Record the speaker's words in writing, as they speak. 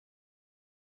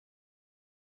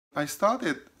I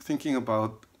started thinking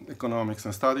about economics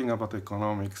and studying about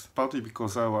economics partly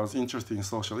because I was interested in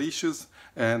social issues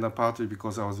and partly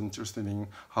because I was interested in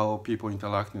how people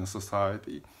interact in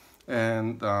society.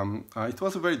 And it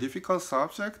was a very difficult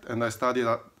subject, and I studied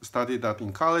that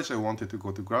in college. I wanted to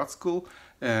go to grad school,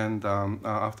 and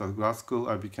after grad school,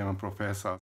 I became a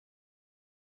professor.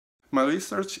 My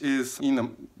research is in a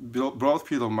broad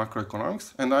field of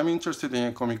macroeconomics, and I'm interested in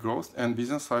economic growth and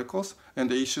business cycles and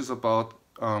the issues about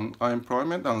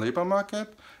unemployment and labor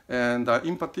market. And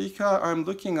in particular, I'm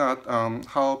looking at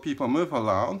how people move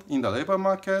around in the labor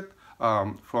market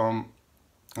from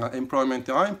employment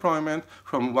to unemployment,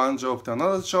 from one job to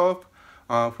another job,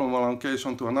 from one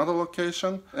location to another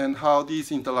location, and how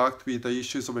these interact with the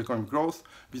issues of economic growth,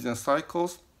 business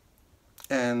cycles,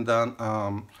 and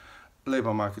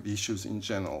labor market issues in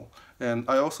general. And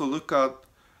I also look at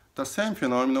the same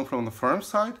phenomenon from the firm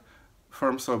side.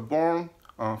 Firms are born,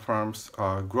 firms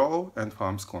grow, and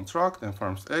firms contract, and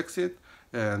firms exit,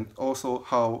 and also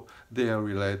how they are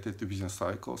related to business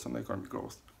cycles and economic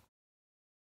growth.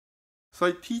 So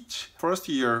I teach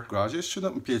first-year graduate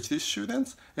students, PhD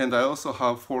students, and I also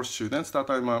have 4 students that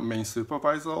I'm a main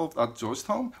supervisor of at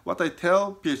Georgetown. What I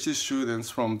tell PhD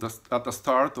students at the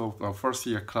start of the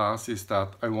first-year class is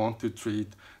that I want to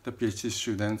treat the PhD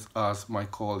students as my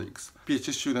colleagues.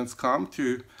 PhD students come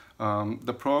to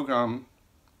the program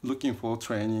looking for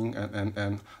training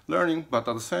and learning, but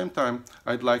at the same time,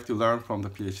 I'd like to learn from the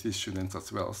PhD students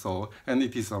as well. And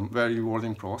it is a very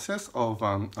rewarding process of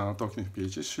talking to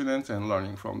PhD students and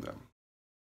learning from them.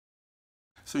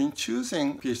 So in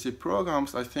choosing PhD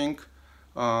programs, I think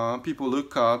people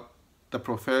look at the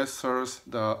professors,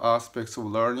 the aspects of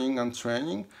learning and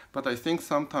training, but I think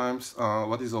sometimes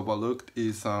what is overlooked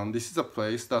is this is a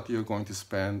place that you're going to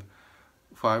spend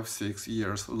 5-6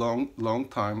 years, long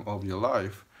time of your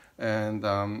life. And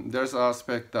there's an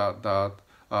aspect that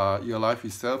your life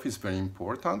itself is very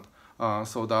important,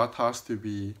 so that has to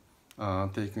be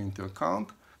taken into account.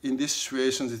 In these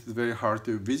situations, it's very hard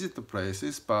to visit the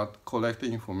places, but collect the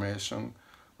information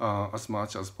as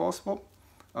much as possible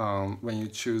when you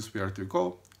choose where to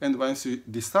go. And once you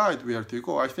decide where to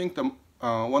go, I think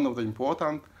one of the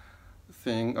important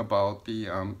thing about the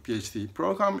PhD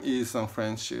program is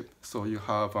friendship. So you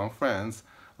have friends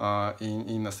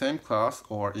in the same class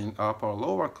or in upper or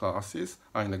lower classes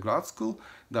in the grad school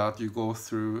that you go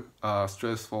through a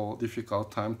stressful,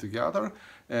 difficult time together,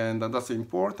 and that's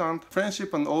important.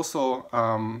 Friendship, and also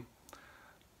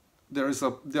there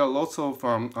are lots of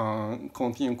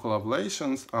continuing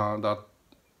collaborations that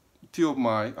 2 of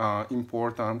my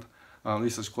important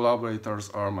research collaborators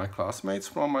are my classmates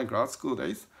from my grad school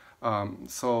days.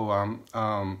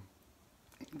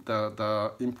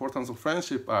 The importance of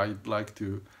friendship I'd like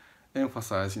to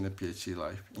emphasize in the PhD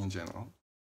life in general.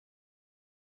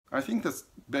 I think the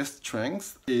best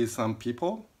strength is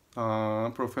people,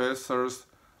 professors,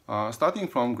 starting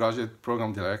from graduate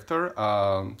program director,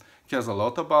 cares a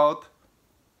lot about,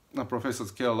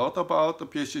 professors care a lot about the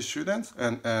PhD students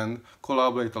and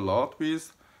collaborate a lot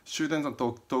with students and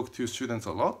talk to students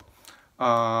a lot.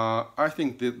 I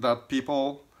think that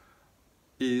people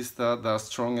is the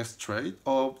strongest trait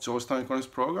of Georgetown Economics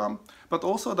program, but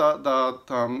also that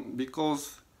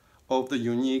because of the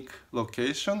unique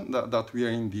location that we are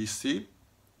in DC,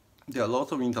 there are a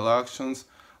lot of interactions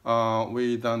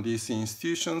with DC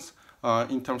institutions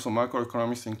in terms of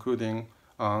macroeconomics, including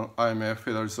IMF,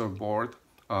 Federal Reserve Board,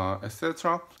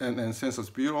 etc., and Census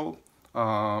Bureau,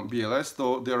 BLS,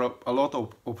 though there are a lot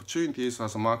of opportunities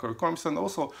as a macroeconomist and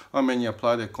also many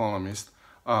applied economists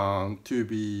to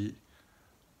be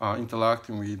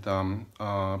interacting with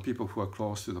people who are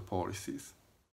close to the policies.